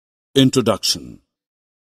Introduction.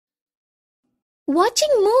 Watching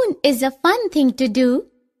moon is a fun thing to do.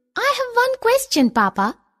 I have one question,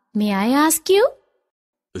 Papa. May I ask you?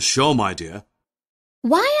 Sure, my dear.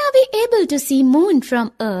 Why are we able to see moon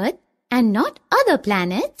from Earth and not other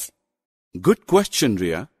planets? Good question,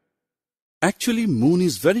 Ria. Actually, moon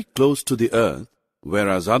is very close to the Earth,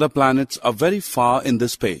 whereas other planets are very far in the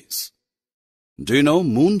space. Do you know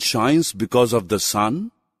moon shines because of the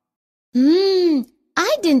sun?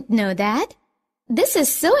 I didn't know that. This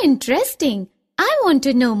is so interesting. I want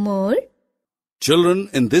to know more. Children,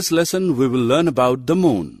 in this lesson we will learn about the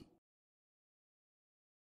moon.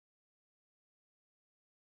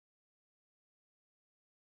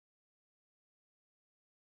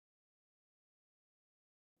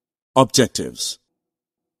 Objectives.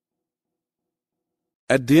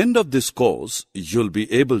 At the end of this course, you'll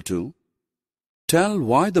be able to tell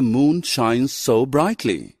why the moon shines so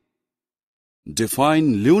brightly,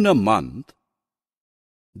 define lunar month,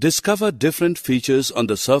 discover different features on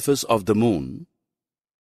the surface of the moon,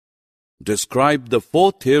 describe the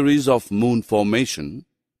 4 theories of moon formation,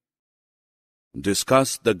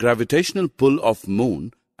 discuss the gravitational pull of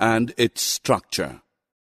moon and its structure.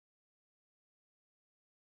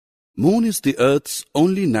 Moon is the Earth's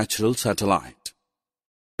only natural satellite.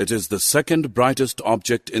 It is the second brightest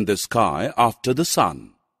object in the sky after the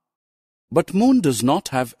sun. But moon does not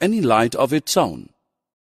have any light of its own.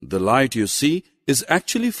 The light you see is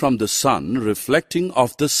actually from the sun reflecting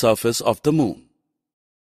off the surface of the moon.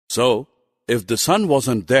 So, if the sun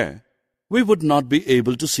wasn't there, we would not be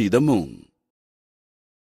able to see the moon.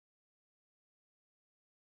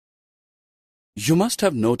 You must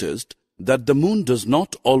have noticed that the moon does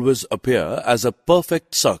not always appear as a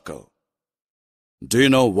perfect circle. Do you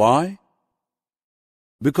know why?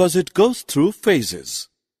 Because it goes through phases.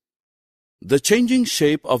 The changing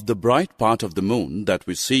shape of the bright part of the moon that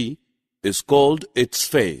we see is called its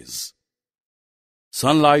phase.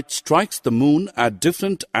 Sunlight strikes the moon at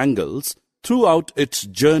different angles throughout its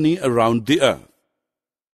journey around the Earth.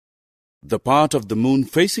 The part of the moon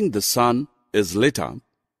facing the sun is lit up,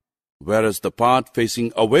 whereas the part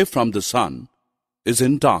facing away from the sun is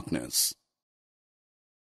in darkness.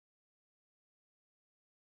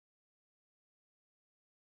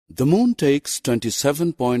 The moon takes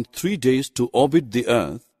 27.3 days to orbit the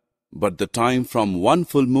Earth, but the time from one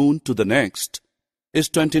full moon to the next is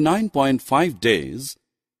 29.5 days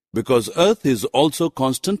because Earth is also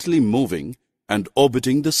constantly moving and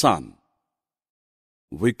orbiting the sun.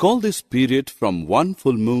 We call this period from one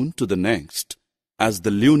full moon to the next as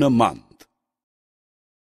the lunar month.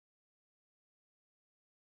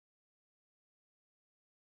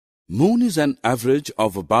 Moon is an average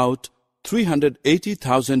of about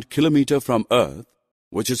 380,000 kilometers from Earth,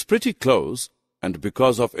 which is pretty close, and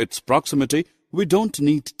because of its proximity, we don't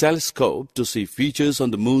need telescope to see features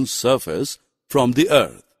on the moon's surface from the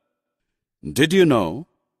Earth. Did you know?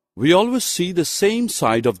 We always see the same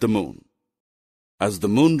side of the moon. As the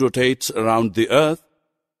moon rotates around the Earth,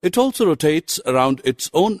 it also rotates around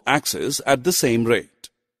its own axis at the same rate.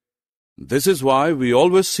 This is why we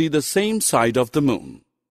always see the same side of the moon.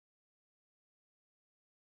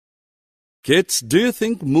 Kids, do you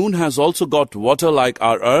think moon has also got water like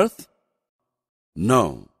our Earth?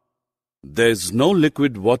 No. There's no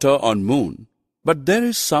liquid water on moon, but there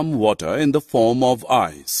is some water in the form of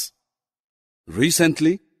ice.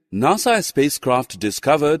 Recently, NASA spacecraft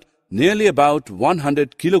discovered nearly about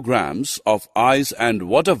 100 kilograms of ice and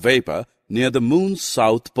water vapor near the moon's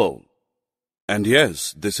south pole. And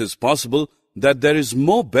yes, this is possible that there is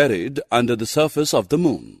more buried under the surface of the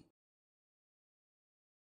moon.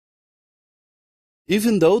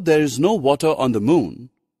 Even though there is no water on the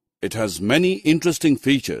moon, it has many interesting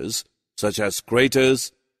features such as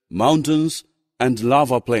craters, mountains, and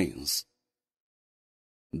lava plains.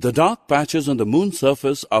 The dark patches on the moon's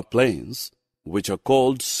surface are plains, which are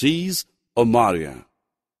called seas or maria.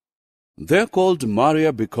 They are called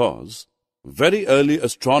maria because very early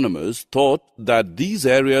astronomers thought that these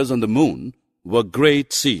areas on the moon were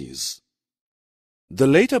great seas. The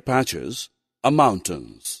later patches are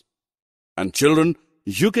mountains. And children,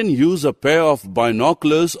 you can use a pair of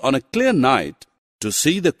binoculars on a clear night to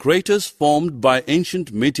see the craters formed by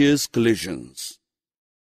ancient meteors' collisions.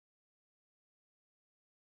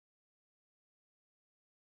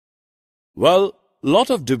 Well, lot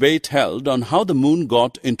of debate held on how the moon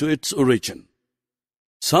got into its origin.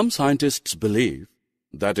 Some scientists believe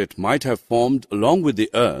that it might have formed along with the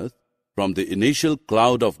Earth from the initial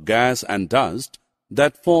cloud of gas and dust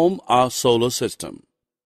that form our solar system.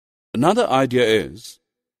 Another idea is,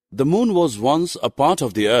 the moon was once a part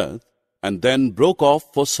of the Earth and then broke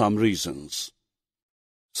off for some reasons.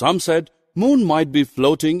 Some said moon might be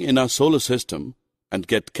floating in our solar system and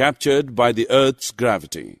get captured by the Earth's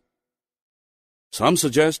gravity. Some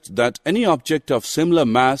suggest that any object of similar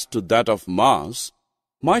mass to that of Mars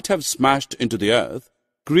might have smashed into the Earth,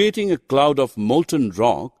 creating a cloud of molten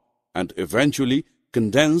rock and eventually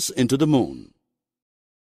condense into the moon.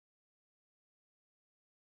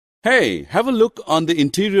 Hey, have a look on the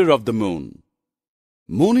interior of the moon.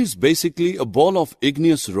 Moon is basically a ball of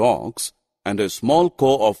igneous rocks and a small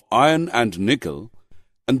core of iron and nickel,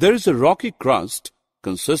 and there is a rocky crust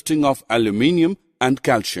consisting of aluminium and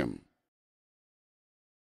calcium.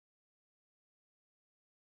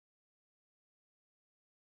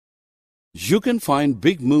 You can find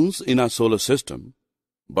big moons in our solar system,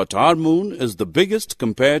 but our moon is the biggest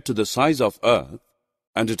compared to the size of Earth,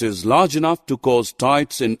 and it is large enough to cause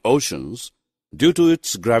tides in oceans due to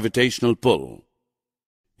its gravitational pull.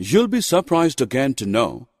 You'll be surprised again to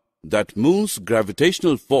know that Moon's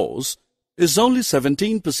gravitational force is only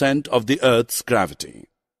 17% of the Earth's gravity.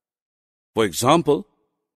 For example,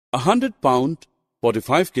 a 100-pound,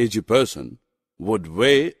 45 kg person would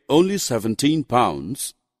weigh only 17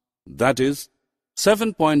 pounds, that is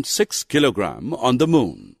 7.6 kilogram on the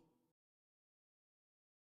Moon.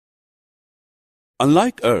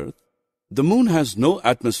 Unlike Earth, the Moon has no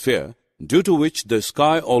atmosphere, due to which the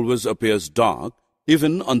sky always appears dark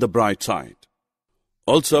even on the bright side.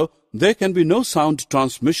 Also, there can be no sound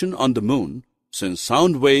transmission on the Moon since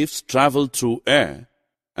sound waves travel through air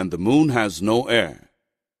and the Moon has no air.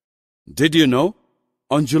 Did you know?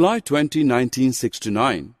 On July 20,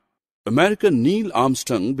 1969, American Neil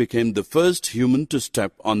Armstrong became the first human to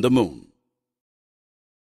step on the Moon.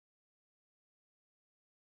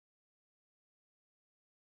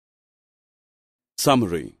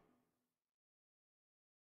 Summary.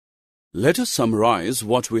 Let us summarize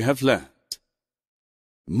what we have learned.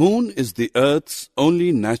 Moon is the Earth's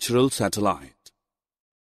only natural satellite.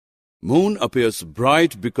 Moon appears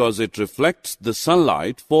bright because it reflects the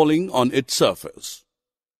sunlight falling on its surface.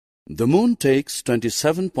 The Moon takes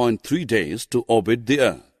 27.3 days to orbit the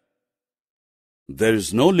Earth. There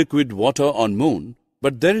is no liquid water on Moon,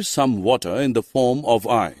 but there is some water in the form of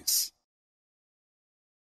ice.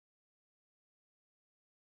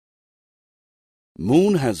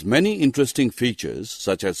 Moon has many interesting features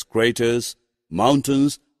such as craters,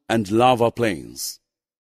 mountains, and lava plains.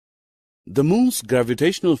 The Moon's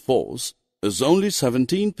gravitational force is only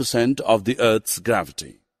 17% of the Earth's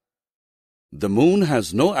gravity. The Moon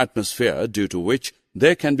has no atmosphere, due to which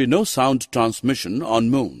there can be no sound transmission on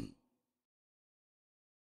Moon.